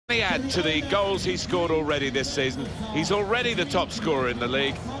He add to the goals he scored already this season. He's already the top scorer in the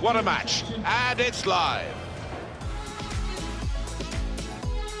league. What a match, and it's live.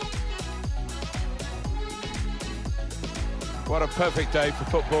 What a perfect day for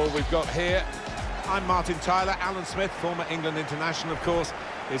football we've got here. I'm Martin Tyler. Alan Smith, former England international, of course,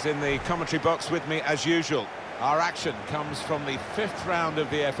 is in the commentary box with me as usual. Our action comes from the 5th round of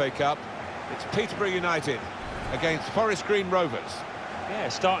the FA Cup. It's Peterborough United against Forest Green Rovers. Yeah,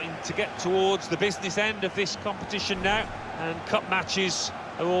 starting to get towards the business end of this competition now, and cup matches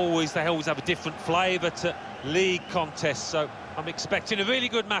are always have a different flavour to league contests, so I'm expecting a really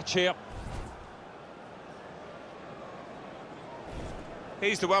good match here.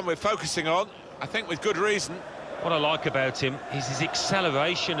 He's the one we're focusing on, I think with good reason. What I like about him is his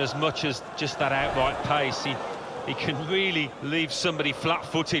acceleration as much as just that outright pace. He can really leave somebody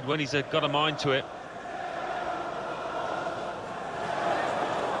flat-footed when he's got a mind to it.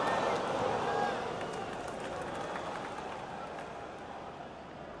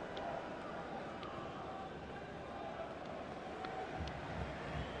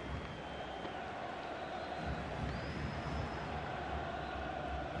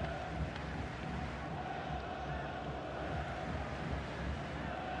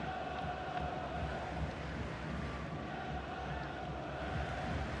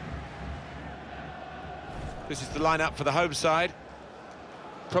 This is the lineup for the home side.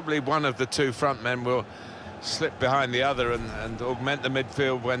 Probably one of the two front men will slip behind the other and augment the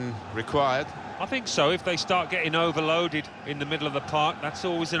midfield when required. I think so. If they start getting overloaded in the middle of the park, that's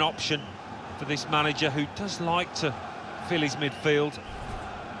always an option for this manager, who does like to fill his midfield.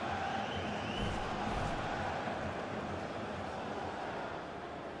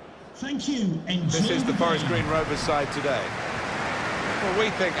 Thank you. This is the Forest Green Rovers side today. Well,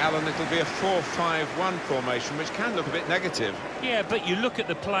 we think, Alan, it'll be a 4-5-1 formation, which can look a bit negative. Yeah, but you look at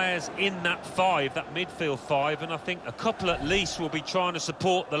the players in that five, that midfield five, and I think a couple at least will be trying to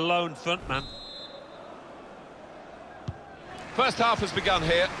support the lone frontman. First half has begun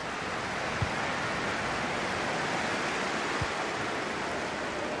here.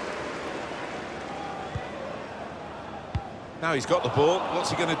 Now he's got the ball. What's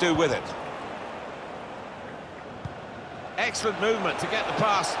he going to do with it? Excellent movement to get the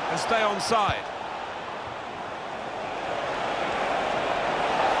pass and stay onside.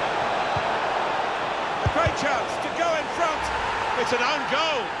 A great chance to go in front. It's an own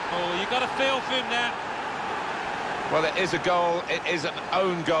goal. Oh, you've got to feel for him now. Well, it is a goal. It is an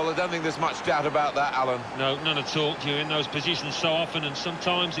own goal. I don't think there's much doubt about that, Alan. No, none at all. You're in those positions so often, and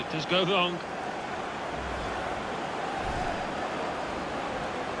sometimes it does go wrong.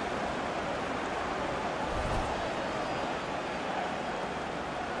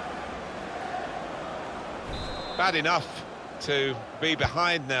 Bad enough to be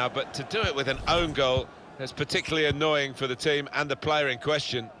behind now, but to do it with an own goal is particularly annoying for the team and the player in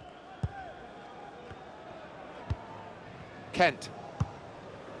question. Kent.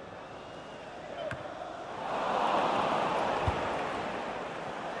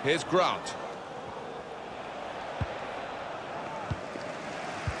 Here's Grant.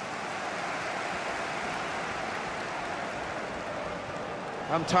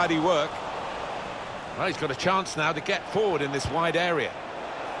 Untidy work. Well, he's got a chance now to get forward in this wide area.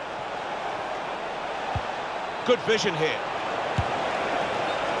 Good vision here.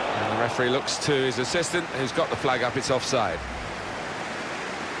 And the referee looks to his assistant, who's got the flag up. It's offside.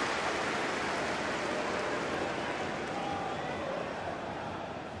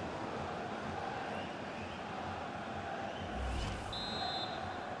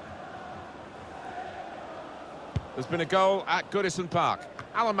 There's been a goal at Goodison Park.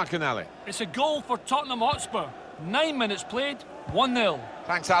 Alan McInally. It's a goal for Tottenham Hotspur. 9 minutes played, 1-0.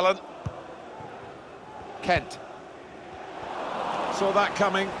 Thanks, Alan. Kent. Saw that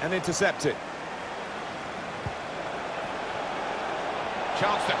coming and intercepted.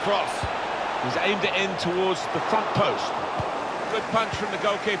 Chance to cross. He's aimed it in towards the front post. Good punch from the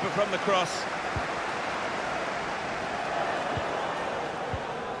goalkeeper from the cross.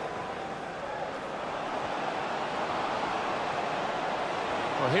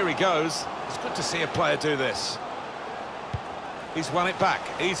 Well, here he goes. It's good to see a player do this. He's won it back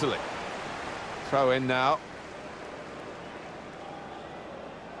easily. Throw in now.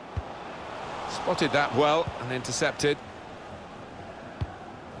 Spotted that well and intercepted.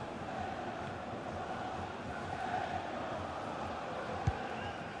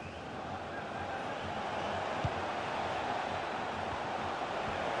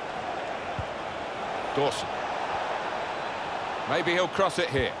 Dawson. Maybe he'll cross it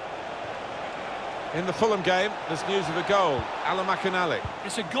here. In the Fulham game, there's news of a goal Alan McInally.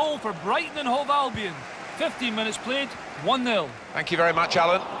 It's a goal for Brighton and Hove Albion. 15 minutes played, 1-0. Thank you very much,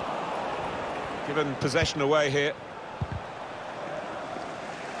 Alan. Given possession away here.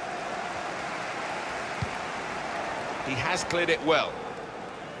 He has cleared it well.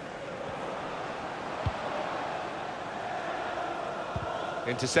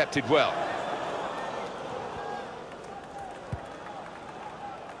 Intercepted well.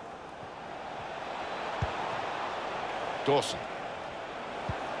 Dawson.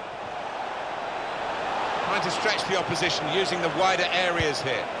 Trying to stretch the opposition using the wider areas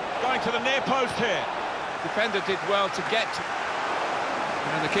here. Going to the near post here. Defender did well to get.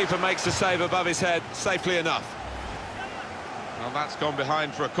 And the keeper makes the save above his head, safely enough. Well, that's gone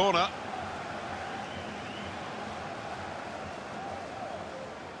behind for a corner.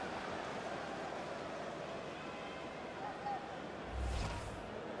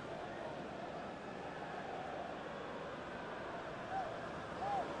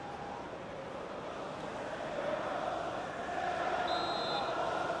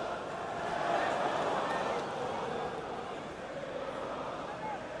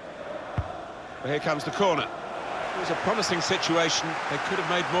 Here comes the corner. It was a promising situation. They could have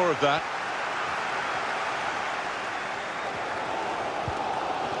made more of that.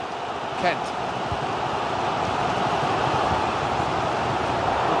 Kent.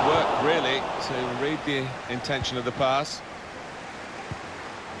 Good work, really, to read the intention of the pass.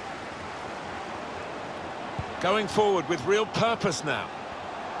 Going forward with real purpose now.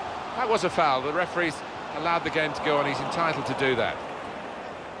 That was a foul. The referee's allowed the game to go on. He's entitled to do that.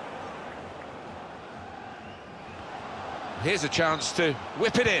 Here's a chance to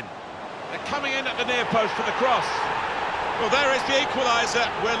whip it in. They're coming in at the near post for the cross. Well, there is the equaliser.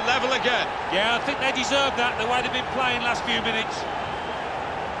 We're level again. Yeah, I think they deserve that, the way they've been playing last few minutes.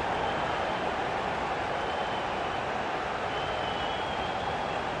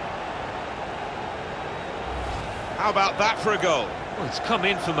 How about that for a goal? Well, it's come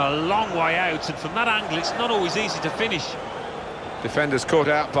in from a long way out, and from that angle, it's not always easy to finish. Defenders caught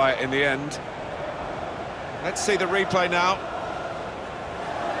out by it in the end. Let's see the replay now.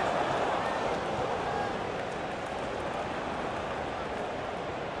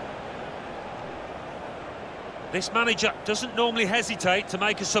 This manager doesn't normally hesitate to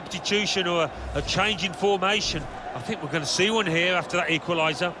make a substitution or a change in formation. I think we're going to see one here after that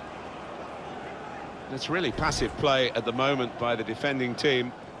equaliser. It's really passive play at the moment by the defending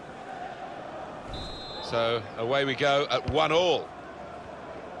team. So away we go at 1-1.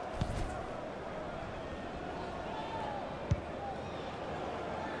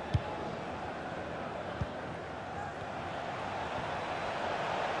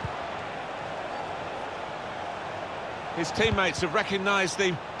 His teammates have recognised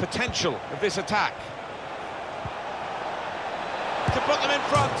the potential of this attack. To put them in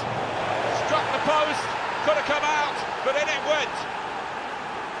front. Struck the post, could have come out, but in it went.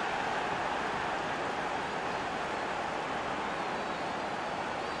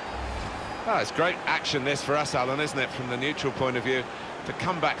 Oh, it's great action this for us, Alan, isn't it, from the neutral point of view, to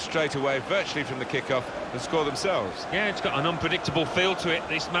come back straight away, virtually from the kick-off, and score themselves. Yeah, it's got an unpredictable feel to it,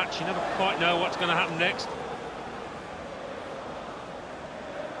 this match. You never quite know what's going to happen next.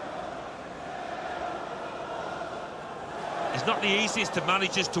 He's not the easiest of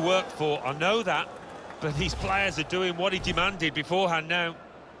managers to work for, I know that, but these players are doing what he demanded beforehand now.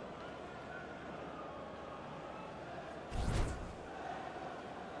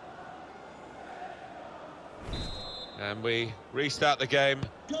 And we restart the game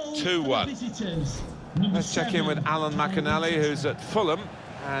 2-1. Let's check in with Alan McInally, who's at Fulham,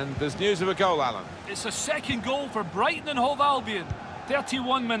 and there's news of a goal, Alan. It's a second goal for Brighton and Hove Albion.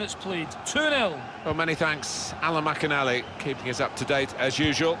 31 minutes played, 2-0. Well, many thanks, Alan McInally, keeping us up to date as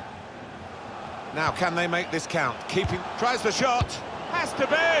usual. Now, can they make this count? Tries the shot, has to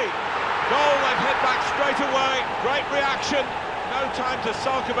be! Goal, they've hit back straight away, great reaction, no time to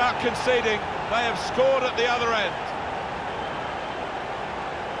sulk about conceding, they have scored at the other end.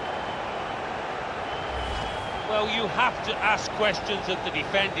 Well, you have to ask questions of the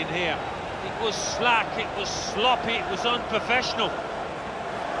defending here. It was slack, it was sloppy, it was unprofessional.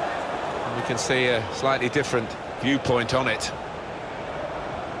 We can see a slightly different viewpoint on it.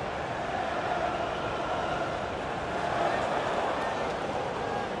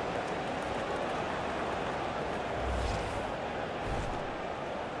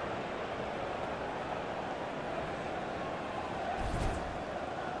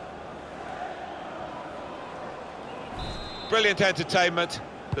 Brilliant entertainment.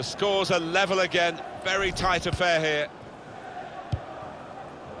 The scores are level again. Very tight affair here.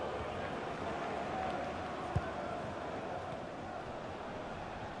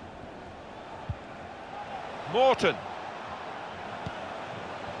 Morton.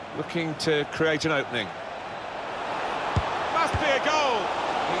 Looking to create an opening. Must be a goal.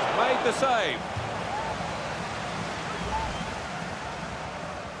 He's made the save.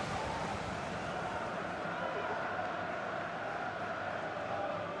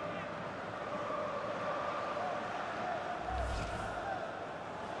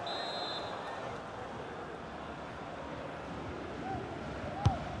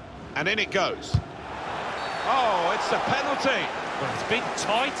 And in it goes. Oh, it's a penalty. Well, it's been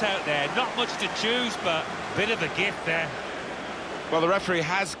tight out there, not much to choose, but a bit of a gift there. Well, the referee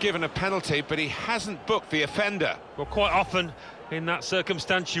has given a penalty, but he hasn't booked the offender. Well, quite often in that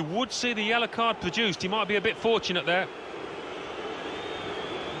circumstance, you would see the yellow card produced. He might be a bit fortunate there.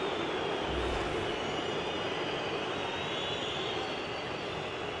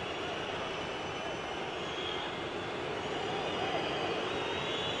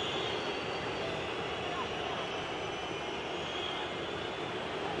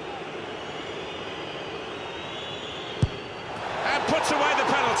 Puts away the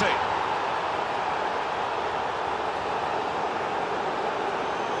penalty.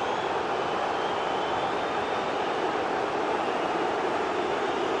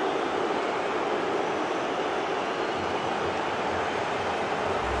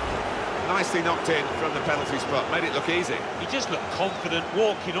 Nicely knocked in from the penalty spot, made it look easy. He just looked confident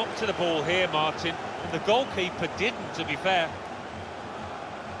walking up to the ball here, Martin, and the goalkeeper didn't, to be fair.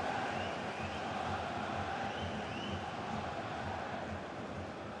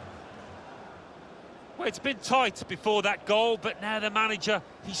 Well, it's been tight before that goal, but now the manager,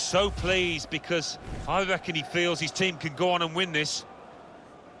 he's so pleased because I reckon he feels his team can go on and win this.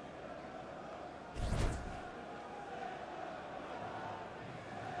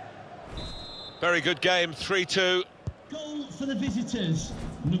 Very good game, 3-2. Goal for the visitors,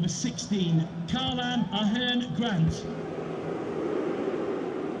 number 16, Carlan Ahern Grant.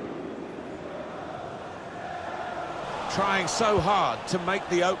 Trying so hard to make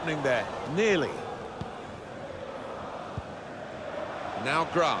the opening there, nearly. Now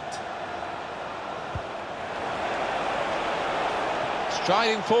Grant.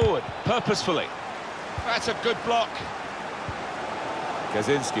 Striding forward, purposefully. That's a good block.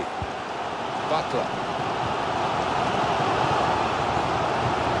 Kaczynski. Butler.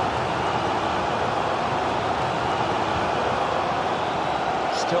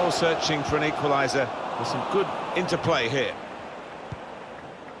 Still searching for an equaliser. There's some good interplay here.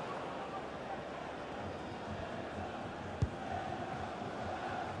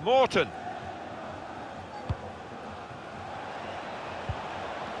 Morton.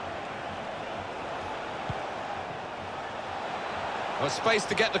 Well, space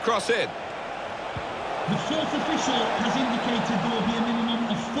to get the cross in. The fourth official has indicated there will be a minimum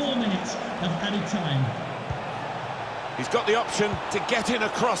of 4 minutes of added time. He's got the option to get in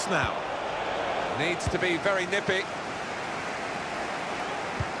across now. Needs to be very nippy.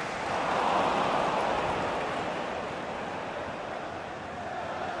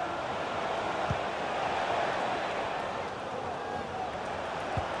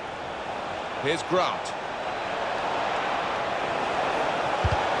 Here's Grant.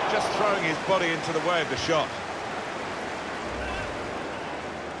 Just throwing his body into the way of the shot.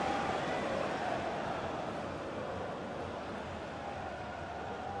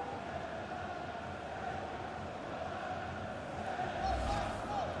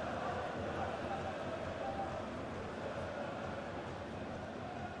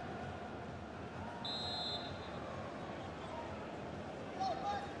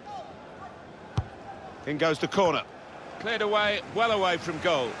 In goes the corner. Cleared away, well away from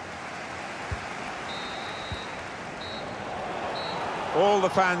goal. All the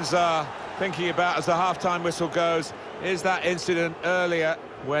fans are thinking about as the half-time whistle goes is that incident earlier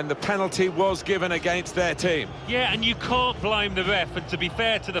when the penalty was given against their team. Yeah, and you can't blame the ref, and to be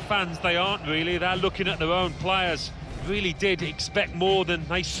fair to the fans, they aren't really. They're looking at their own players. Really did expect more than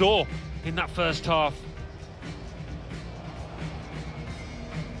they saw in that first half.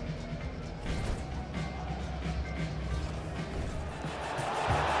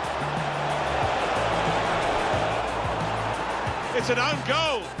 It's an own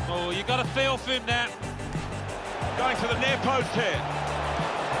goal. Oh, you got a feel for him now. Going to the near post here.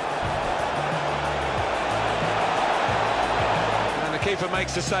 And the keeper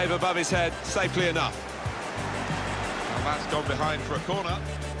makes the save above his head, safely enough. And that's gone behind for a corner.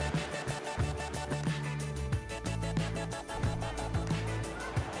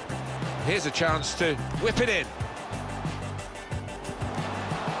 Here's a chance to whip it in.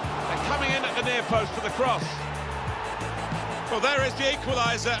 They're coming in at the near post for the cross. Well, there is the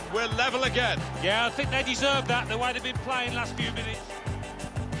equaliser. We're level again. Yeah, I think they deserve that, the way they've been playing last few minutes.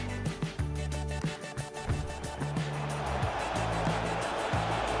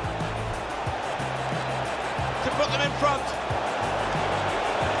 To put them in front.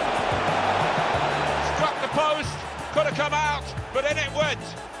 Struck the post, could have come out, but in it went.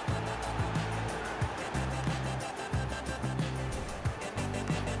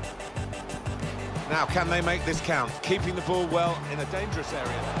 Now, can they make this count? Keeping the ball well in a dangerous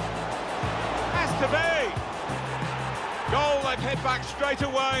area. Has to be! Goal, they've hit back straight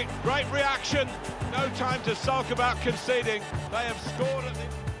away. Great reaction. No time to sulk about conceding. They have scored at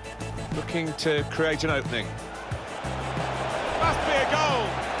the... Looking to create an opening. Must be a goal.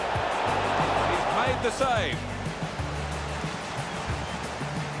 He's made the save.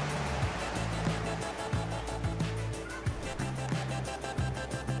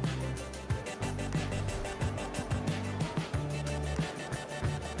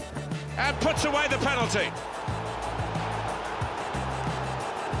 And puts away the penalty.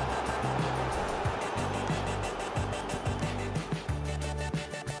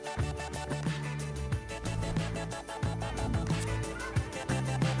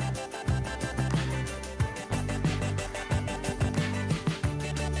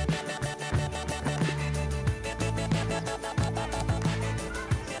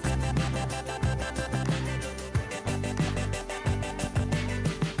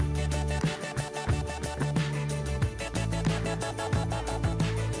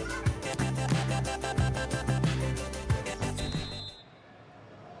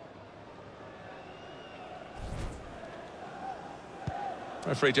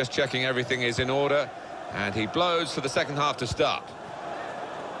 Referee just checking everything is in order, and he blows for the second half to start.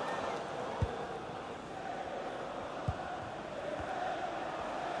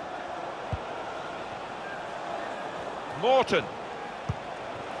 Morton.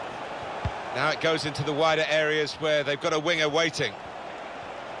 Now it goes into the wider areas where they've got a winger waiting.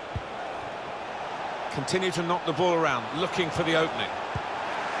 Continue to knock the ball around, looking for the opening.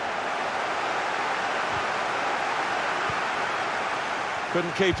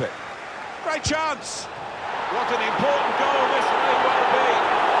 Couldn't keep it. Great chance! What an important goal this may well be.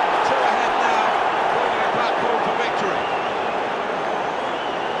 Two ahead now, calling a platform for victory.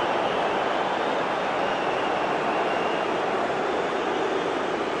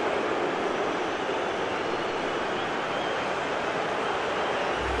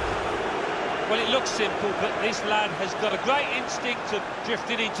 Well, it looks simple, but this lad has got a great instinct of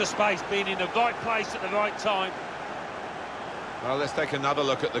drifting into space, being in the right place at the right time. Well, let's take another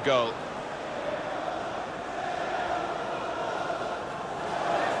look at the goal.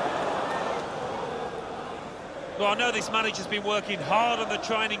 Well, I know this manager's been working hard on the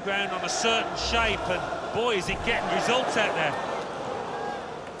training ground on a certain shape, and boy, is it getting results out there.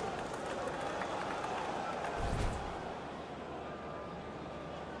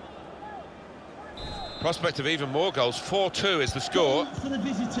 Prospect of even more goals. 4-2 is the score. For the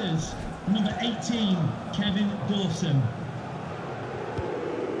visitors, number 18, Kevin Dawson.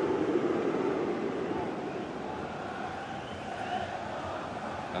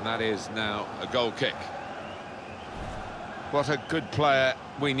 And that is now a goal kick. What a good player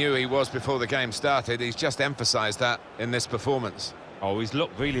we knew he was before the game started. He's just emphasised that in this performance. Oh, he's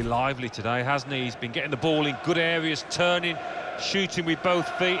looked really lively today, hasn't he? He's been getting the ball in good areas, turning, shooting with both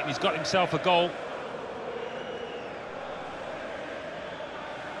feet, and he's got himself a goal.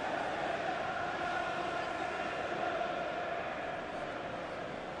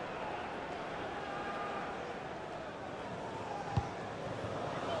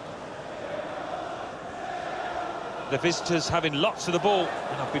 The visitors having lots of the ball,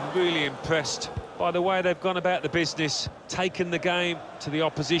 and I've been really impressed by the way they've gone about the business, taken the game to the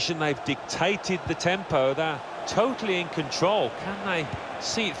opposition. They've dictated the tempo. They're totally in control. Can they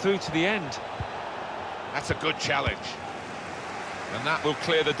see it through to the end? That's a good challenge. And that will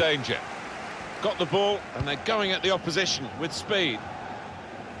clear the danger. Got the ball, and they're going at the opposition with speed.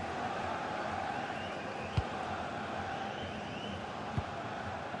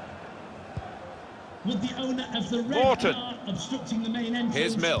 Would the owner of the red Morton. car obstructing the main entrance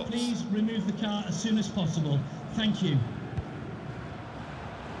Here's Mills. please remove the car as soon as possible? Thank you.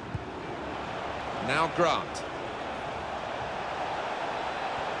 Now Grant.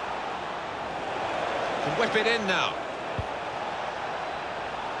 Can whip it in now.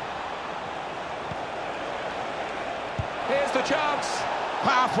 Here's the chance.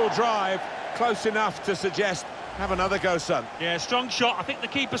 Powerful drive. Close enough to suggest, have another go, son. Yeah, strong shot. I think the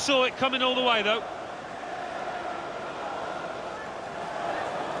keeper saw it coming all the way, though.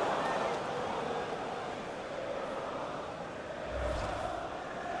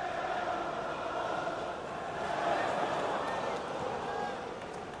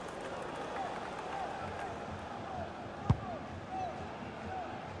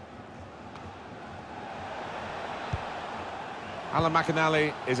 Alan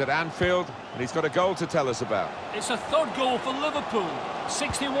McInally is at Anfield, and he's got a goal to tell us about. It's a third goal for Liverpool.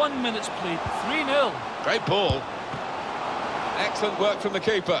 61 minutes played, 3-0. Great ball. Excellent work from the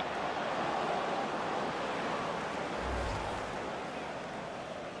keeper.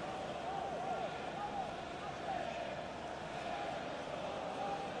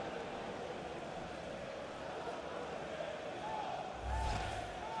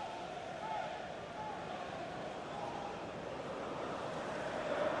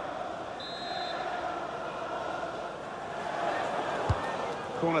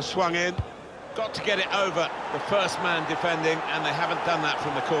 Corner swung in, got to get it over the first man defending, and they haven't done that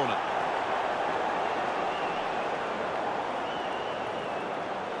from the corner.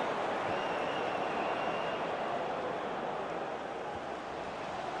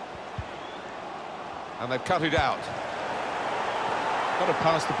 And they've cut it out. Got to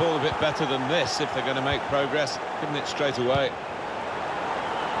pass the ball a bit better than this if they're going to make progress, giving it straight away.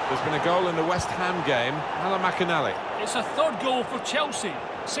 There's been a goal in the West Ham game. Alan McInally. It's a third goal for Chelsea.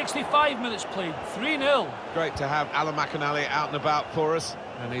 65 minutes played, 3-0. Great to have Alan McInally out and about for us,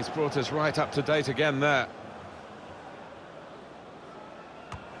 and he's brought us right up to date again there.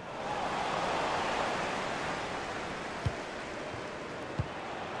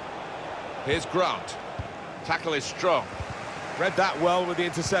 Here's Grant. Tackle is strong. Read that well with the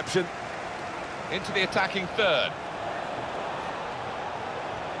interception. Into the attacking third.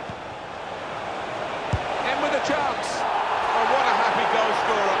 In with a chance. Oh, what a happy goal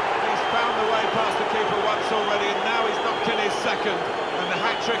scorer. He's found the way past the keeper once already, and now he's knocked in his second, and the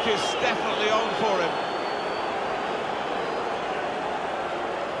hat-trick is definitely on for him.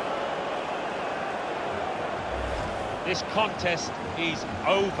 This contest is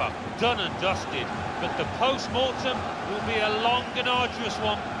over, done and dusted, but the post-mortem will be a long and arduous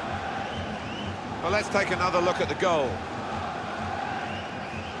one. Well, let's take another look at the goal.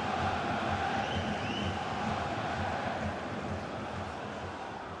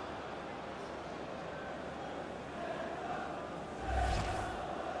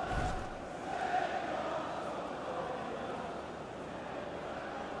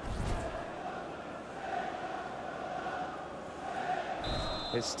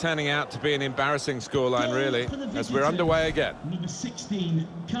 It's turning out to be an embarrassing scoreline, really, as we're underway again. Number 16,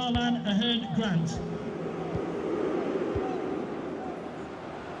 Carlan Ahern-Grant.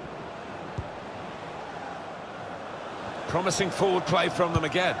 Promising forward play from them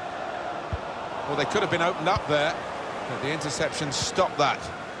again. Well, they could have been opened up there, but the interception stopped that.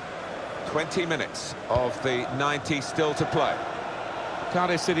 20 minutes of the 90 still to play.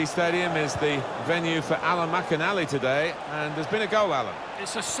 Cardiff City Stadium is the venue for Alan McInally today, and there's been a goal, Alan.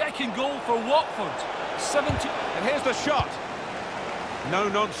 It's a second goal for Watford. 70. And here's the shot. No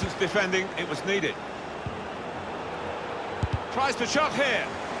nonsense defending, it was needed. Tries the shot here.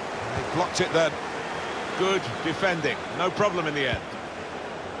 He blocked it then. Good defending, no problem in the end.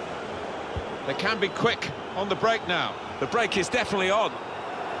 They can be quick on the break now. The break is definitely on.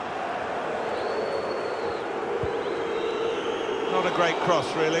 Not a great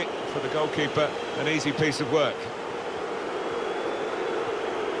cross, really, for the goalkeeper. An easy piece of work.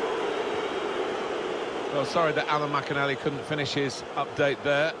 Well, sorry that Alan McInally couldn't finish his update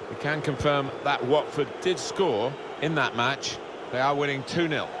there. We can confirm that Watford did score in that match. They are winning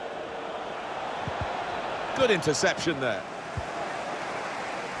 2-0. Good interception there.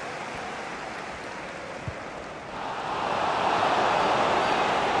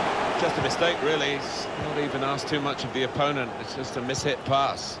 Just a mistake, really. He's not even asked too much of the opponent. It's just a mishit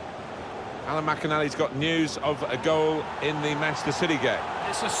pass. Alan McInally's got news of a goal in the Manchester City game.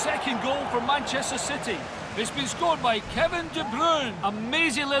 It's a second goal for Manchester City. It's been scored by Kevin De Bruyne.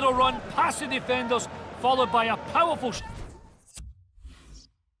 Amazing little run past the defenders, followed by a powerful...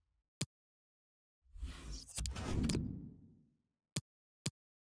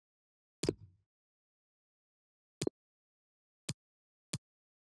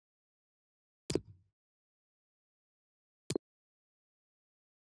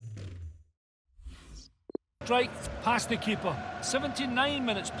 strike past the keeper. 79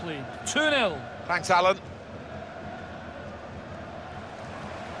 minutes played. 2-0. Thanks, Alan.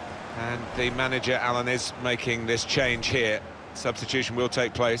 And the manager, Alan, is making this change here. Substitution will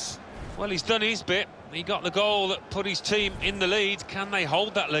take place. Well, he's done his bit. He got the goal that put his team in the lead. Can they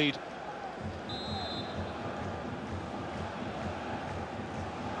hold that lead?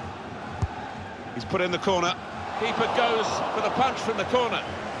 He's put in the corner. Keeper goes for the punch from the corner.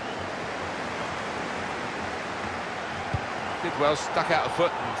 Did well, stuck out a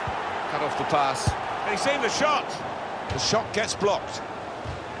foot and cut off the pass. And he's seen the shot. The shot gets blocked.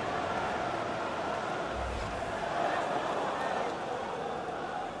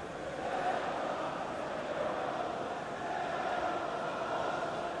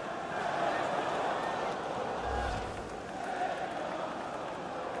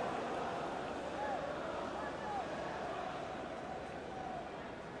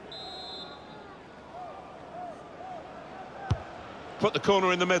 put the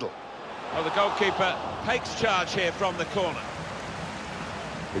corner in the middle. Well, the goalkeeper takes charge here from the corner.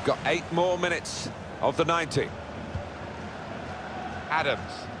 We've got 8 more minutes of the 90.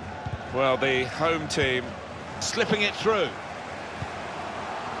 Adams. Well, the home team slipping it through.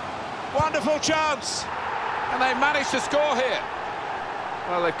 Wonderful chance! And they managed to score here.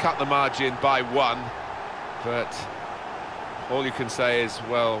 Well, they've cut the margin by 1, but all you can say is,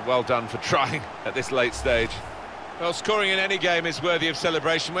 well done for trying at this late stage. Well, scoring in any game is worthy of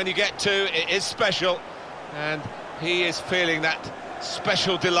celebration. When you get 2, it is special, and he is feeling that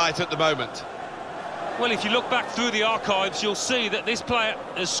special delight at the moment. Well, if you look back through the archives, you'll see that this player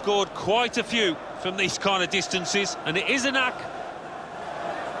has scored quite a few from these kind of distances, and it is a knack.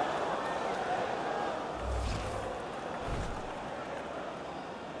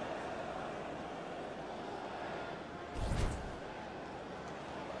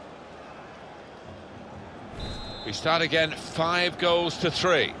 We start again, 5 goals to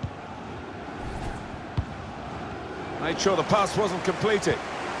 3. Made sure the pass wasn't completed.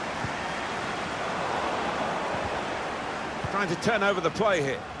 Trying to turn over the play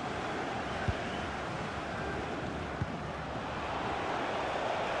here.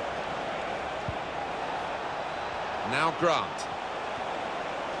 Now Grant.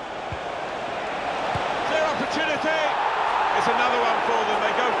 Clear opportunity. It's another one for them.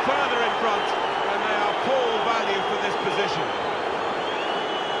 They go further in front. And they are poor value for this position.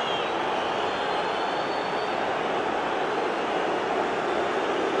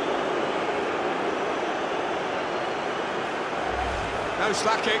 No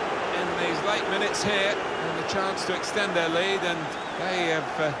slacking in these late minutes here, and the chance to extend their lead, and they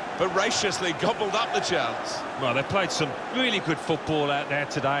have voraciously gobbled up the chance. Well, they played some really good football out there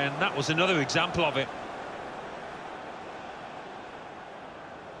today, and that was another example of it.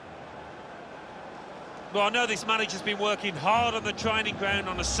 Well, I know this manager's been working hard on the training ground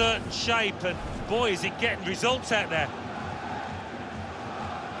on a certain shape, and boy, is it getting results out there.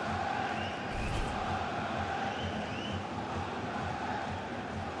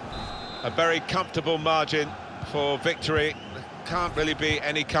 A very comfortable margin for victory. There can't really be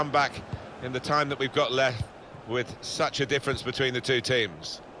any comeback in the time that we've got left with such a difference between the two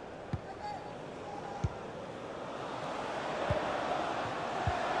teams.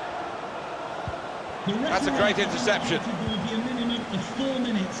 That's a great interception. There will be a minimum of 4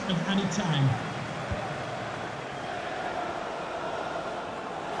 minutes of added time.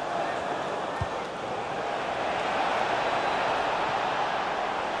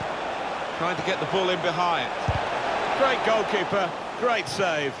 Trying to get the ball in behind. Great goalkeeper, great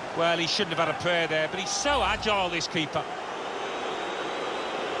save. Well, he shouldn't have had a prayer there, but he's so agile, this keeper.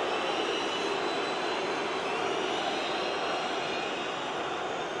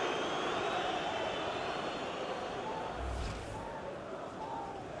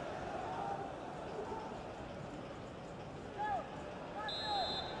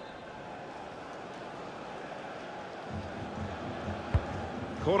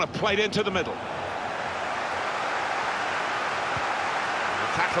 Corner played into the middle. The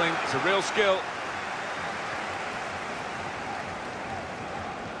tackling is a real skill.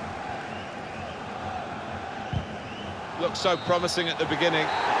 Looked so promising at the beginning.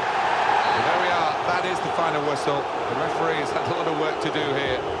 But there we are, that is the final whistle. The referee has had a lot of work to do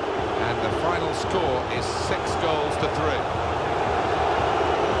here. And the final score is 6 goals to 3.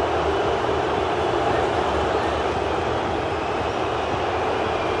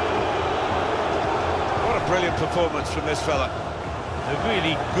 Brilliant performance from this fella. A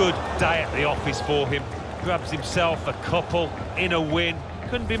really good day at the office for him. Grabs himself a couple in a win.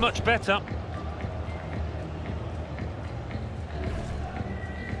 Couldn't be much better.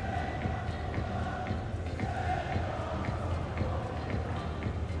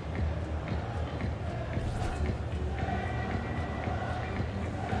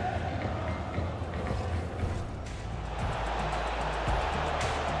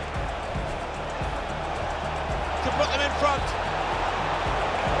 To put them in front.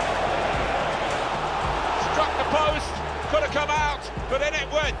 Struck the post, could have come out, but in it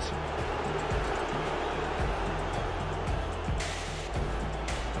went.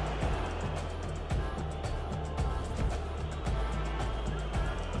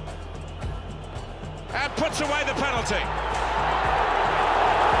 And puts away the penalty.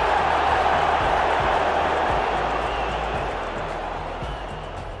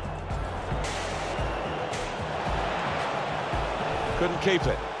 Couldn't keep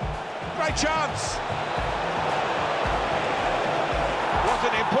it. Great chance! What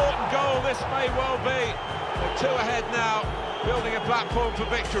an important goal this may well be. They're 2 ahead now, building a platform for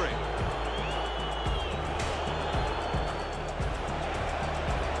victory.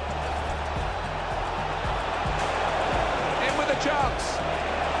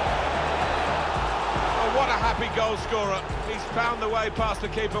 be goal scorer. He's found the way past the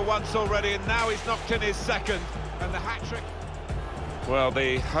keeper once already, and now he's knocked in his second, and the hat-trick. Well,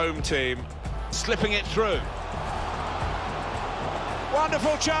 the home team slipping it through.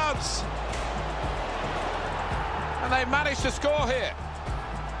 Wonderful chance! And they've managed to score here.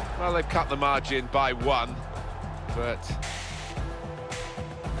 Well, they've cut the margin by one, but...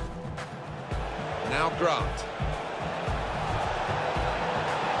 Now Grant.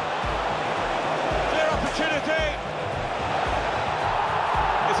 Clear opportunity!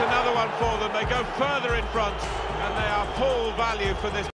 It's another one for them. They go further in front, and they are full value for this.